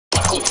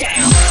go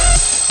down.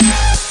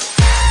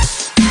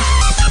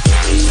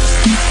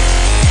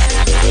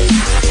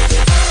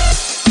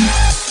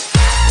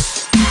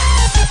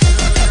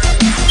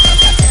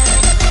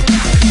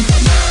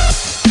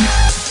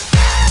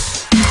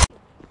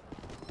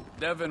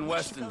 Devin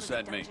Weston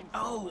sent me.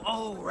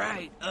 Oh,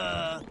 right.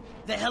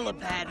 The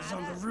helipad is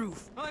on the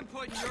roof. I'm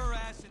putting your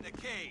ass in the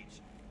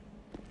cage.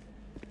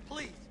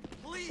 Please,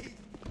 please,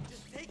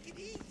 just take it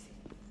easy.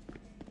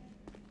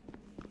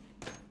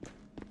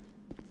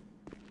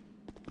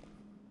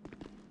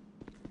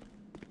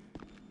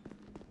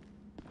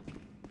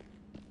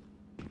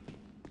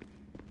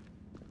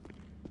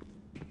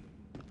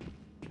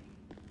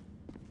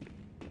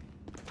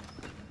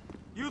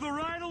 You the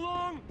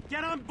ride-along?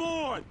 Get on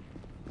board!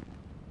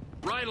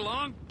 Ride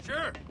along?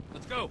 Sure.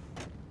 Let's go.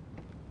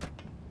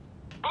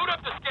 Boot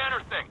up the scanner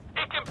thing.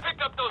 It can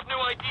pick up those new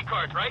ID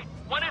cards, right?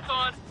 When it's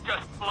on,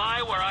 just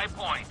fly where I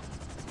point.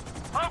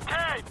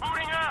 Okay,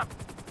 booting up.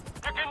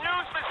 You can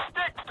use the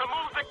sticks to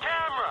move the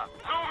camera.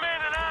 Zoom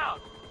in and out.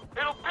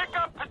 It'll pick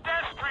up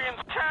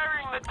pedestrians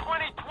carrying the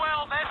 2012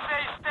 SA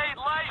state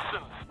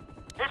license.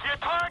 If you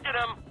target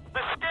them,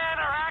 the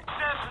scanner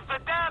accesses the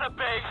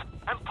database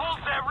and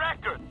pulls their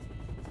record.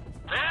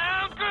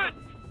 Sounds good.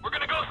 We're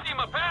gonna go see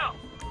my pal.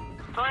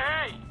 So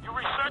hey, you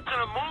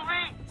researching a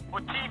movie?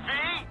 Or TV?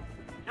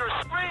 You're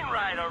a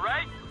screenwriter,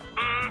 right?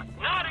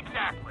 Not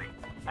exactly.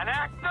 An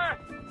actor?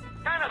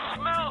 Kinda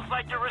smells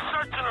like you're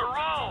researching a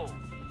role.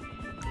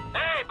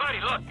 Hey, buddy,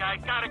 look, I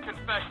got a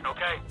confession,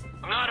 okay?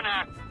 I'm not an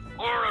actor,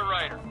 or a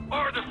writer,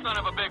 or the son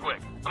of a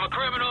bigwig. I'm a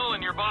criminal,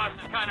 and your boss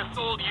has kinda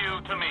sold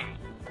you to me.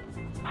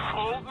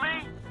 Sold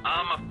me?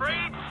 I'm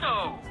afraid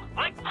so.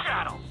 Like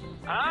chattel.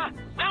 Huh?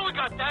 Now we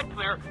got that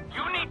clear,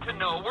 you need to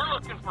know we're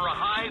looking for a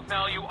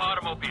high-value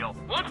automobile.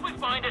 Once we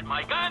find it,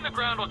 my guy in the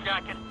ground will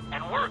jack it,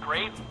 and we're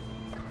gravy.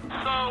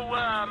 So,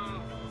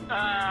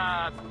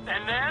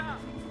 and then?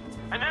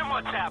 And then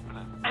what's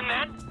happening? And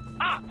then,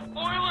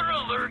 spoiler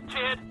alert,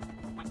 kid.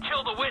 We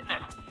killed a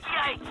witness.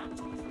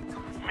 Yikes.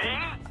 Me?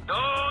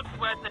 Don't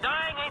sweat, the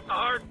dying ain't the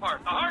hard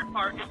part. The hard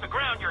part is the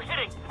ground you're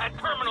hitting at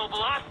terminal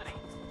velocity.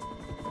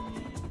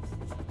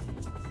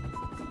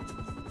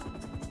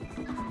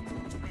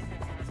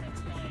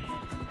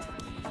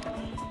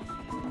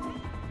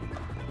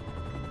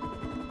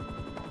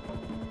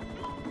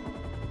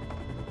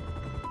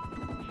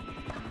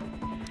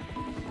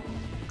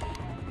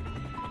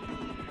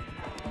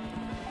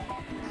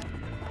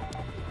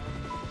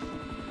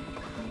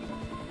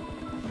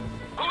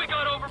 Who we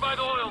got over by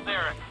the oil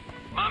derrick?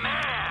 My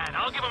man!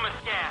 I'll give him a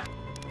scan.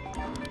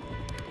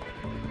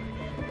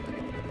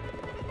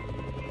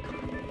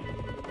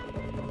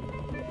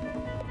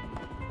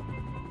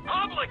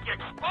 Public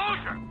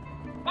exposure!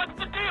 What's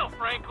the deal,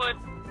 Franklin?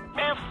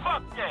 Man,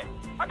 fuck that.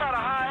 I got a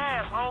high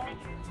ass, homie.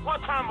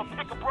 One time I'll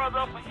pick a brother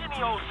up for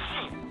any old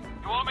shit.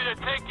 You want me to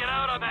take it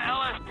out on the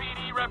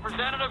LSPD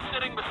representative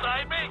sitting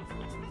beside me?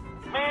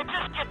 Man,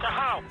 just get the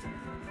house.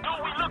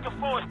 Dude we looking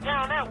for is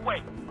down that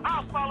way.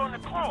 I'll follow in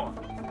the car.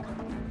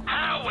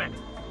 Howard!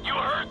 You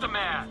heard the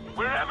man.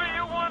 Wherever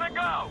you want to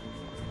go.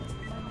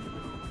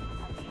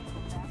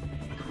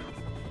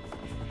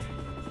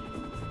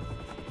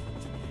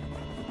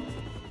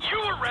 You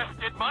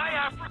arrested my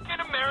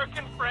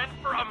African-American friend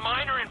for a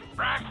minor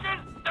infraction?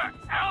 The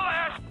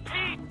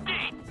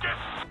LSPD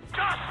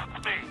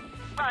disgusts me!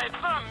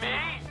 It's not me.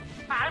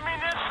 I mean,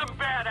 there's some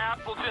bad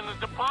apples in the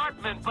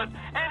department, but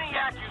any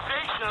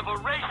accusation of a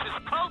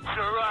racist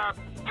culture,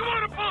 You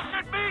wanna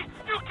bullshit me?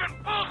 You can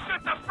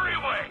bullshit the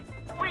freeway!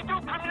 we do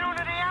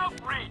community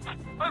outreach.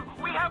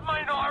 We have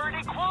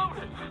minority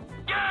quotas.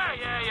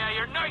 Yeah,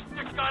 your nice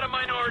dick's got a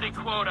minority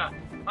quota.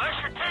 I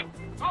should take...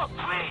 Look,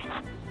 please.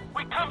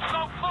 We come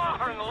so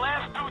far in the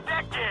last 2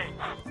 decades.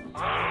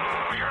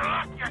 Oh, you're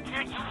lucky I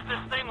can't use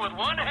this thing with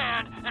one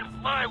hand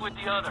and fly with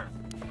the other.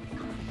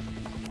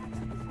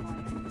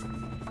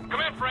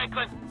 Come in,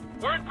 Franklin.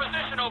 We're in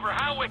position over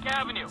Howick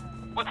Avenue.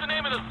 What's the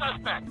name of the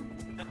suspect?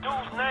 The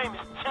dude's name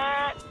is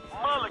Chad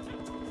Mulligan.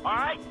 All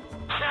right?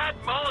 Chad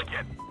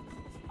Mulligan.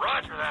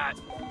 Roger that.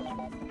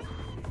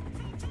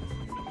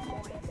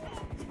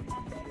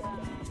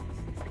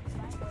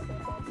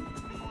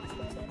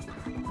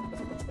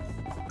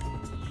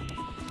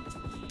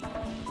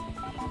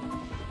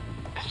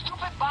 The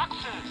stupid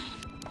boxes.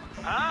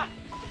 Huh?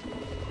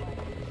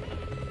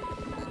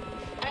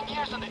 10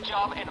 years on the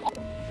job and...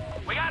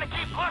 We gotta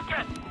keep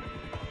looking.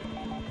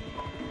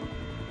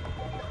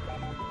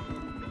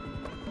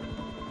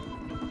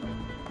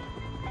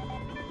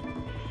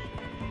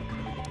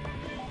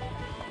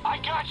 I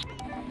got you.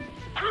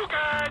 Two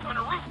guys on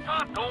a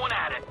rooftop going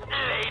at it.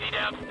 Lady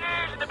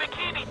downstairs in the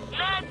bikini.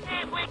 Let's see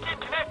if we can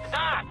connect the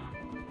dots.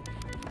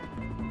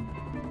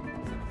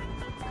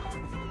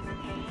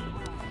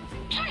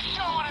 She's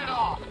showing it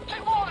off.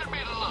 She wanted me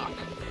to look.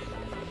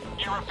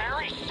 You're a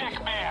very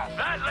sick man.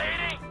 That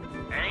lady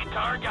ain't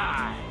our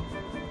guy.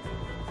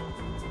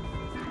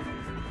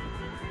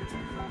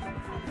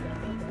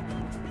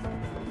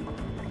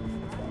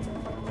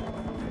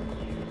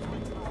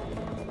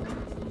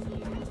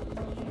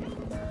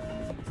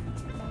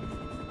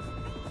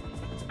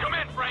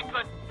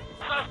 Franklin.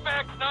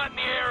 Suspect's not in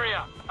the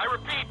area. I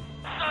repeat,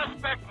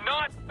 suspect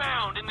not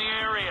found in the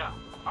area.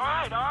 All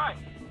right.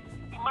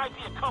 He might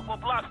be a couple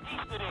blocks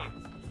east of there.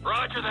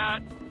 Roger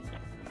that.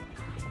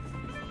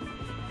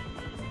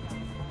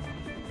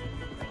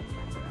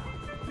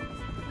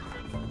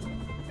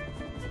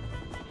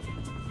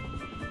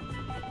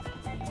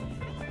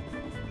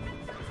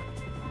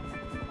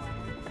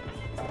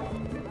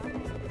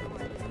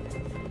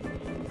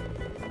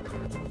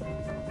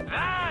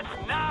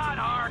 That's not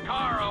our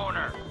car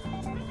owner.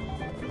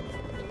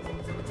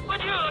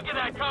 Would you look at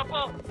that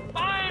couple?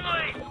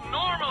 Finally, some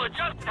normal,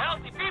 adjusted,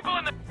 healthy people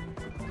in the...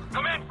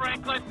 Come in,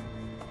 Franklin.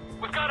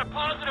 We've got a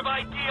positive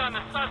ID on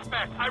the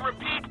suspect. I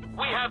repeat,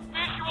 we have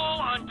visual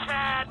on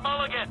Chad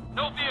Mulligan.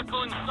 No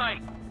vehicle in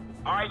sight.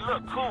 All right,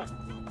 look, cool.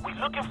 We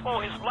looking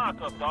for his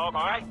lockup, dog,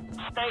 all right?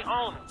 Stay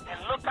on it and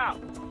look out.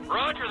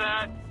 Roger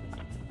that.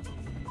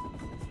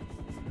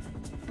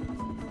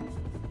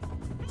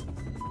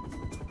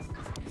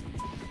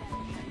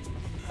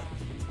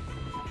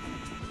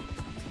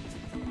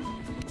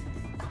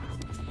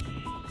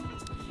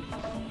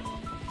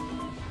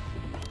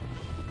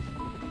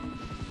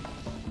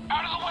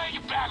 Out of the way,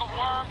 you bag of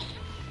worms!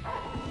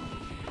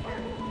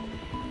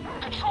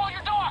 Control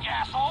your dog,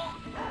 asshole!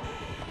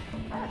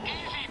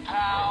 Easy,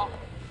 pal.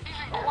 He's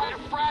in quite a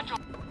fragile...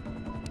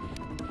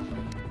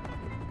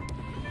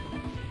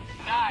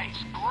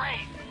 Nice,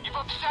 great. You've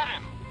upset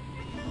him.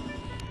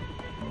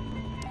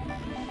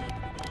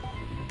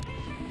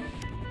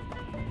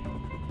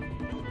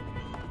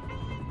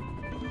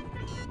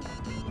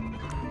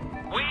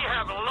 We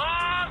have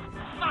lost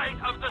sight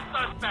of the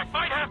suspect.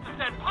 Might have to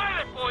send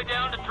Pilot Boy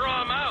down to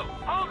draw him out.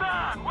 Hold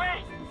on,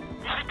 wait.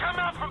 He should come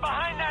out from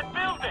behind that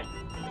building.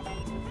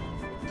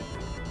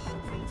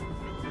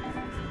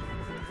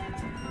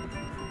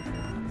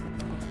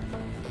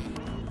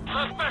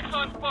 Suspect's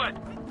on foot.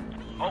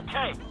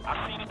 Okay,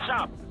 I see the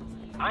chopper.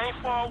 I ain't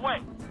far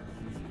away.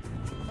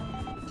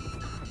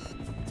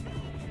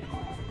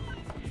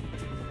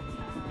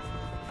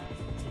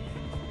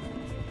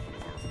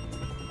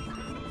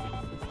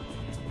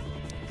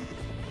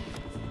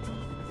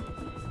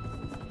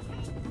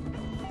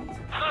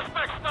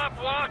 Suspect stopped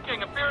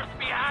walking. Appears to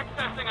be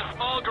accessing a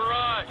small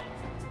garage.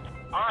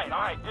 All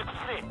right, this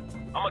is it.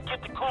 I'm gonna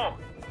get the call.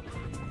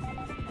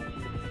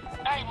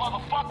 Hey,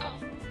 motherfucker!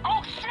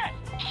 Oh, shit!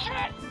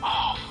 Shit!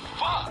 Oh,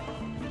 fuck!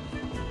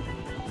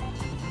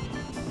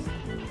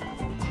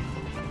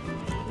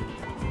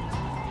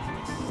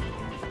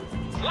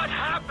 What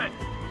happened?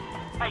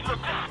 Hey, look,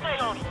 just stay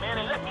on him, man,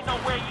 and let me know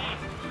where he is.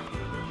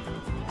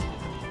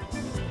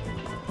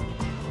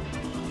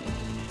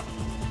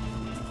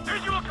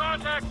 Visual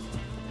contact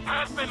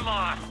has been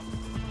lost.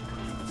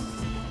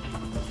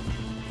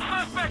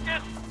 Suspect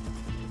is...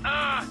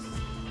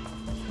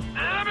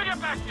 let me get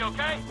back to you,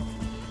 okay?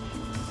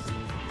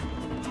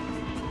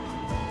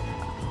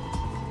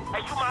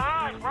 Hey, you my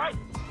eyes, right?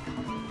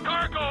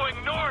 Car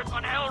going north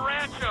on El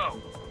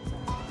Rancho.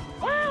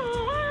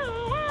 Woo!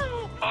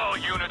 All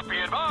units be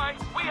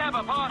advised, we have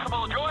a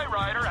possible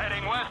joyrider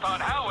heading west on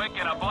Howick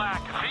in a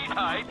black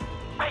Z-Type.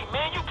 Hey,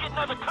 man, you getting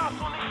other cops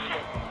on this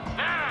shit?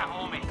 Nah,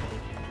 homie.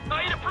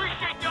 I'd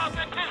appreciate the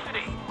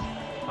authenticity.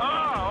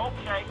 Oh,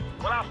 okay.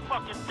 Well, I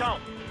fucking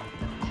don't.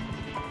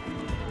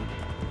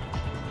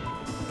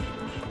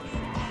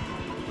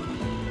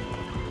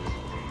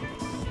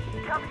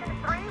 Junction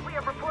 3, we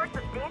have reports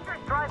of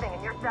dangerous driving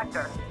in your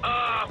sector.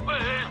 But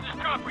this is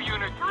Copper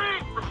Unit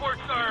 3.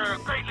 Reports are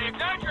greatly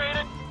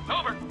exaggerated.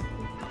 Over.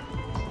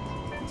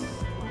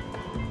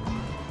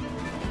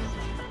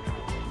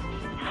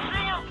 You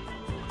see him?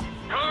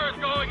 Car is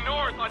going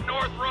north on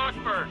North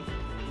Rockford.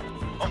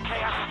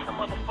 Okay, I see the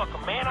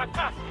motherfucker, man. I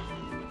got this.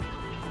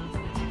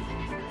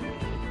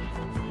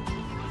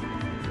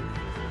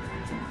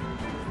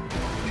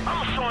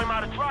 I'ma show him how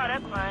to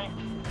drive that thing.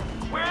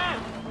 Where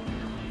is he?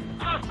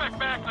 Suspect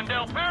back on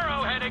Del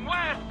Perro, heading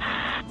west.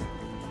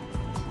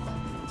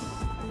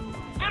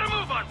 Get a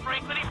move on,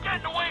 Franklin. He's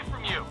getting away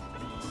from you.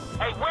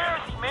 Hey, where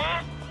is he,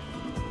 man?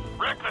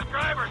 Reckless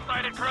driver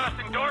sighted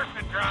crossing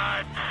Dorset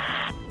Drive.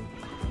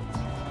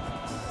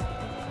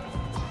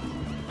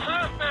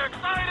 Suspect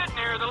sighted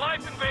near the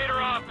Life Invader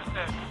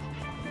offices.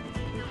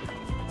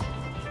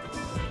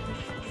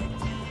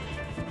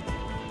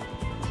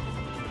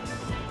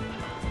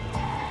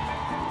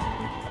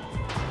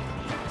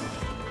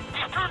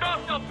 He's turned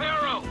off Del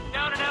Perro,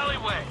 down an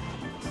alleyway.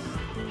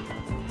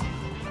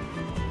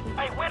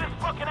 Hey, where this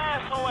fucking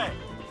asshole at?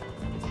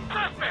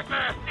 Suspect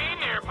last seen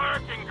near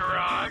parking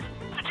garage.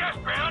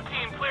 Suggest ground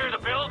team clear the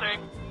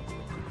building.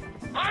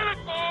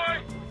 Pilot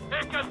boy,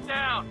 take us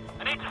down.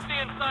 I need to see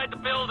inside the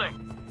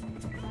building.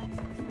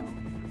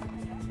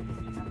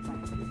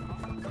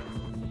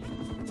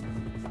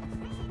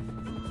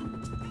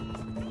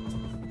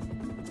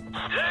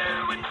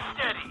 Slow and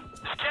steady.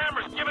 This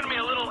camera's giving me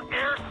a little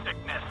air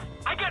sickness.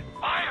 I get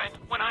violent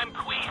when I'm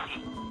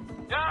queasy.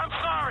 Yeah, I'm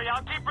sorry.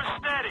 I'll keep her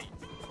steady.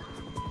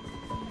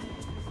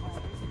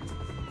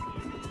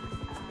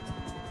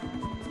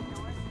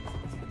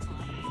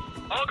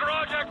 All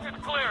garage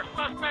exits clear.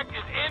 Suspect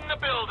is in the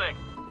building.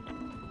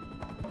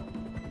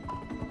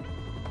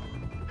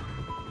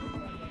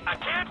 I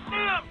can't see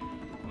him!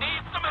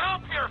 Need some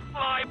help here,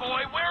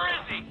 flyboy. Where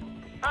is he?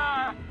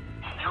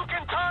 You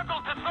can toggle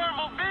to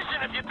thermal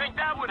vision if you think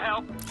that would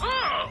help.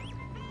 Oh!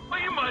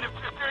 Well, you might have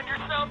just earned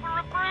yourself a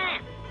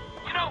reprieve.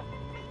 You know,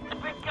 I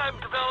think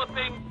I'm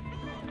developing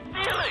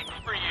feelings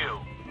for you.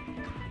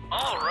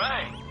 All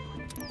right.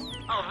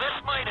 Oh, this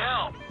might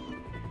help.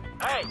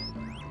 Hey,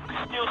 you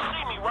can still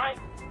see me, right?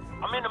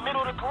 I'm in the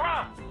middle of the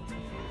garage.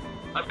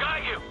 I've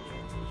got you.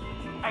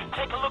 Hey,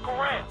 take a look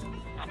around.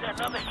 Is there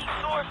another heat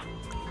source?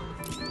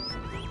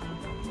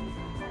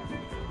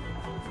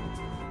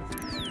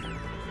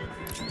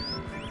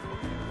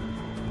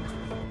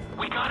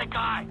 We got a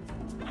guy.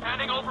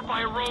 Standing over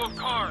by a row of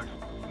cars.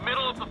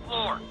 Middle of the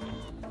floor.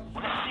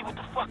 Well, let's see what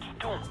the fuck he's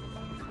doing.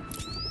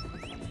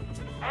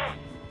 Hey,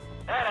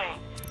 that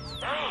ain't...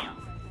 Damn.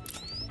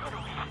 You're the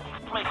reason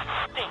these places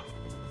stink.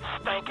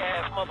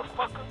 Stank-ass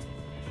motherfucker.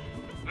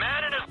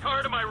 Man in his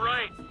car to my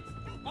right.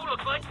 Who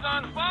looks like he's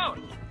on the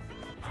phone?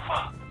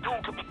 Fuck.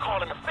 Dude could be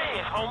calling the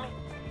feds, homie.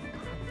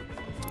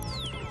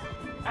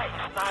 Hey,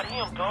 it's not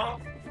him,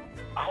 dog.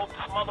 I hope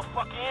this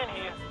motherfucker in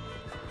here.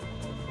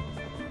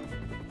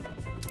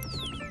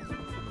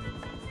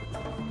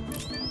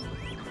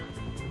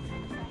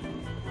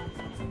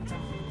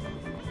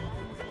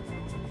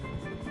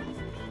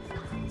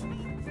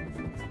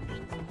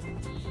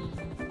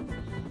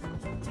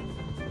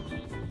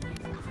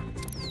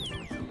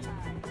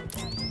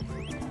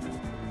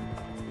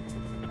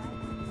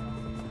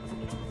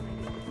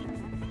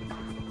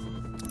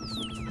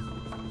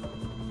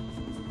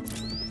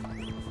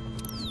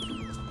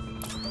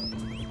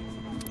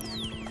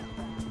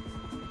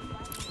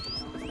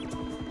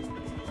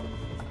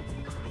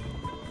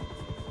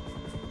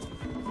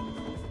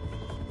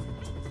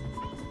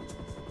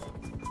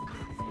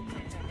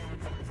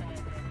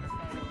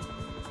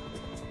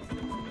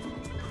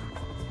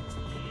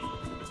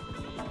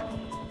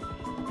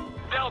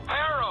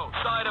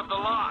 Side of the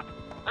lot.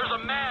 There's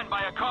a man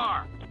by a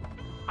car.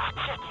 I'll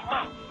check him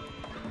out.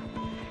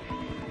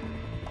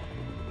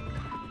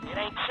 It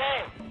ain't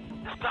Chad.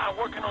 This guy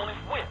working on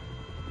his whip.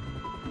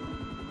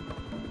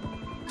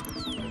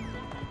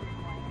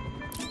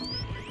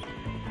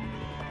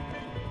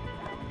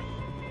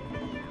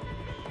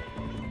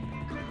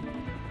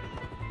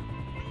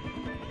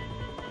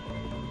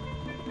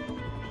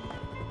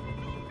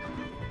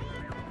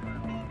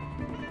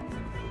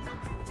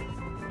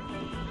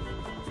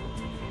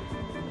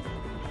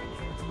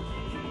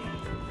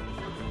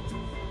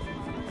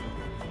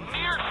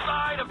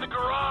 The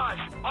garage.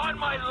 On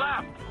my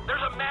left.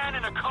 There's a man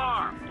in a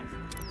car.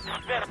 This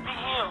better be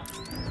him.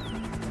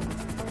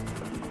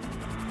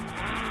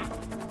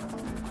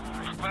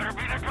 This better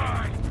be the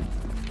guy.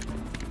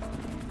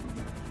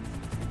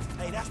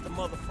 Hey, that's the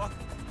motherfucker.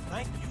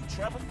 Thank you,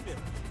 Trevor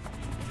Phillips.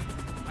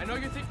 I know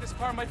you think this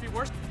car might be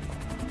worse.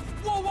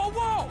 Whoa, whoa,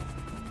 whoa!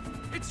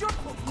 It's your...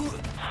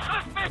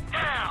 Suspect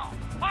down!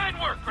 Fine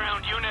work,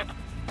 ground unit.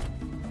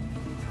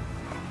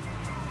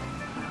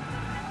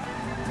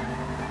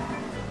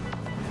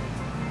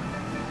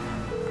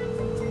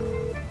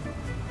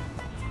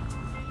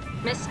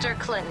 Mr.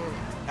 Clinton.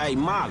 Hey,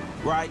 Molly,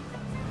 right?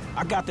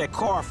 I got that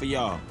car for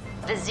y'all.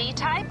 The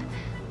Z-type?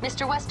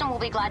 Mr. Weston will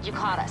be glad you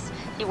caught us.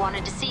 He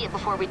wanted to see it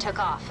before we took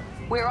off.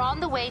 We're on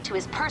the way to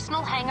his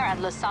personal hangar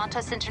at Los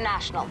Santos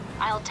International.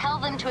 I'll tell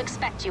them to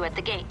expect you at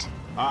the gate.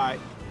 All right.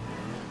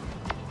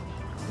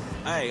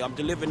 Hey, I'm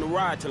delivering the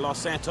ride to Los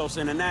Santos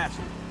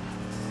International.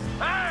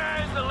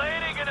 Hey, is the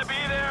lady gonna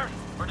be there?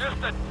 Or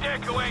just a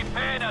dick who ain't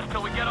paying us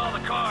till we get all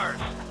the cars?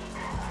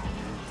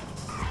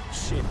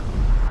 Shit.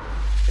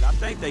 And I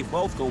think they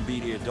both gonna be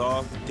there,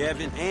 dog.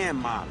 Devin and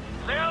Molly.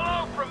 Say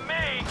hello from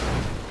me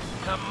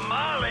to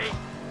Molly.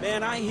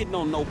 Man, I ain't hitting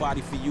on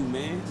nobody for you,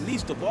 man.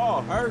 Least of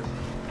all, her.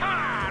 Come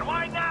on,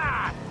 why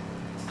not?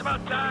 It's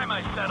about time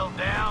I settled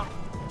down.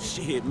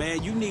 Shit,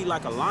 man, you need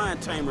like a lion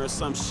tamer or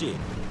some shit.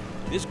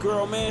 This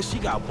girl, man, she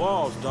got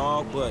balls,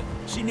 dog, but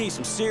she needs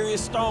some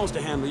serious stones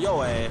to handle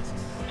your ass.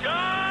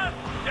 Just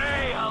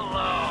say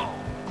hello.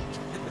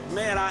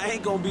 Man, I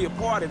ain't gonna be a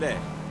part of that.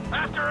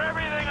 After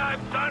everything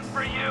I've done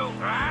for you,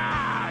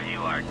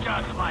 you are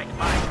just like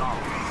Michael.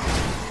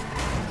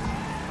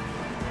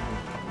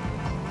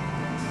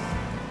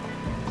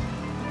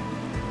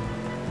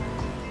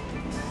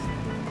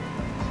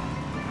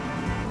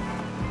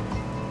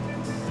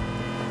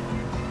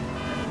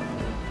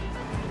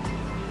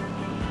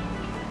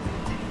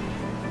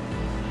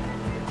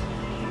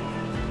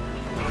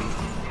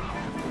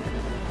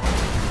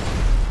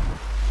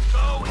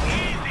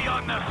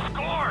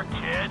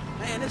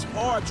 Man, it's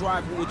hard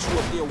driving with you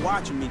up there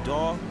watching me,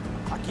 dawg.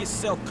 I get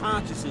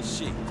self-conscious and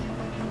shit.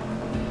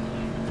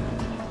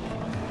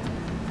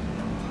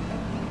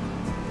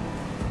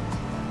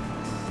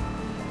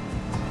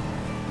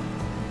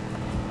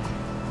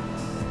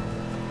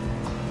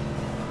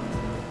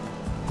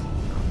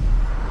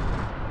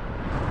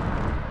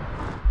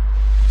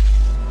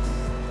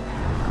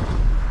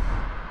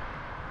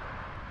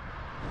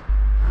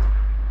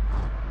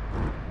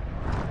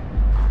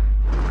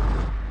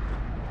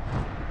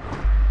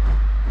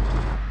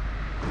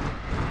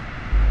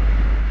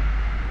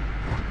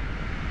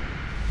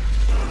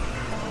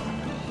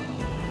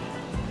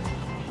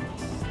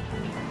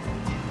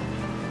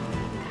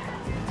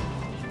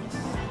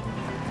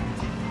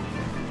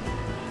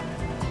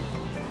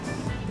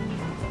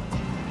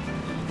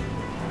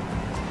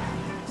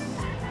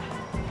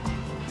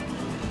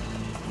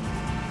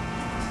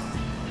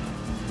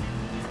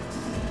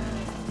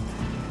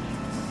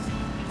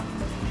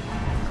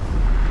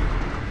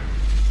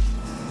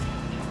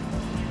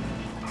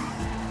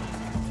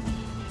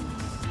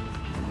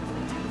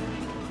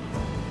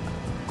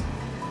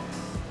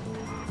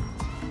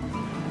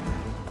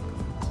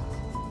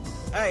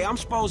 Hey, I'm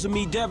supposed to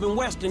meet Devin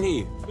Weston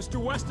here. Mr.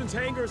 Weston's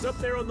hangar is up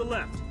there on the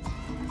left.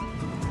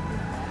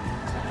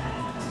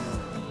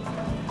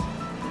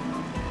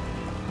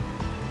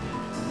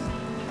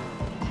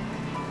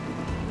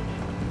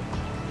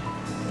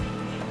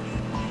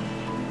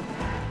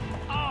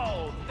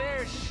 Oh,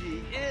 there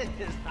she is.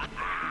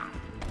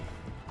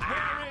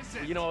 Where is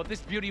it? You know, if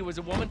this beauty was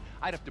a woman,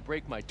 I'd have to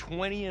break my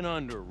 20 and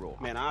under rule.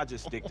 Man, I'll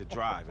just stick to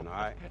driving, all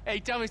right? Hey,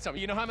 tell me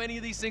something. You know how many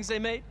of these things they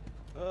made?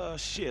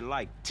 Shit,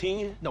 like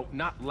 10? No,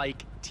 not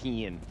like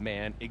 10,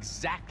 man.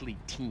 Exactly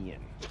 10.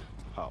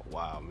 Oh,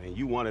 wow, man.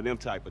 You one of them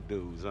type of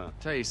dudes, huh?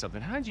 Tell you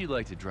something. How'd you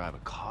like to drive a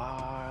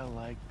car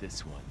like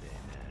this one day,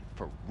 man?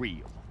 For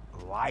real.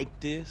 Like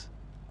this?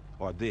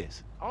 Or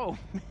this? Oh,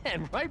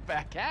 man, right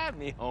back at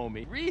me,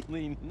 homie.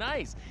 Really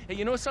nice. Hey,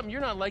 you know something? You're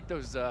not like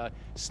those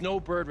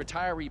snowbird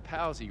retiree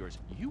pals of yours.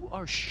 You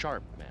are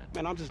sharp, man.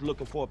 Man, I'm just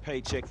looking for a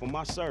paycheck for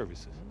my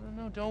services.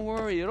 No, don't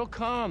worry. It'll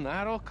come.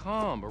 That'll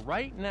come. But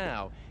right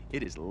now,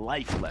 it is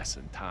life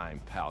lesson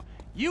time, pal.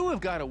 You have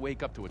got to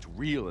wake up to what's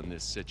real in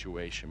this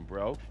situation,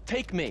 bro.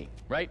 Take me,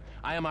 right?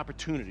 I am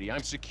opportunity.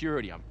 I'm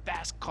security. I'm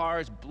fast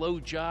cars,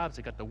 blow jobs.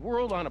 I got the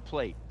world on a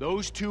plate.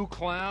 Those two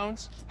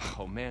clowns,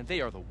 oh, man,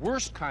 they are the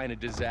worst kind of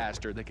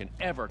disaster that can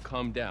ever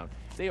come down.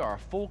 They are a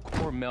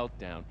full-core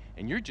meltdown,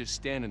 and you're just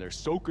standing there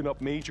soaking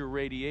up major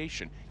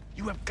radiation.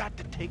 You have got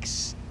to take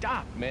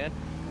stock, man.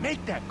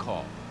 Make that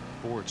call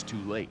before it's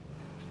too late.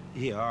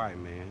 Yeah, all right,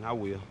 man. I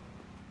will.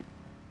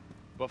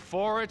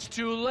 Before it's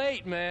too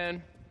late,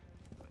 man.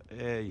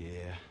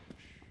 Yeah.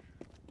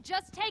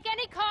 Just take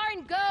any car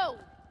and go!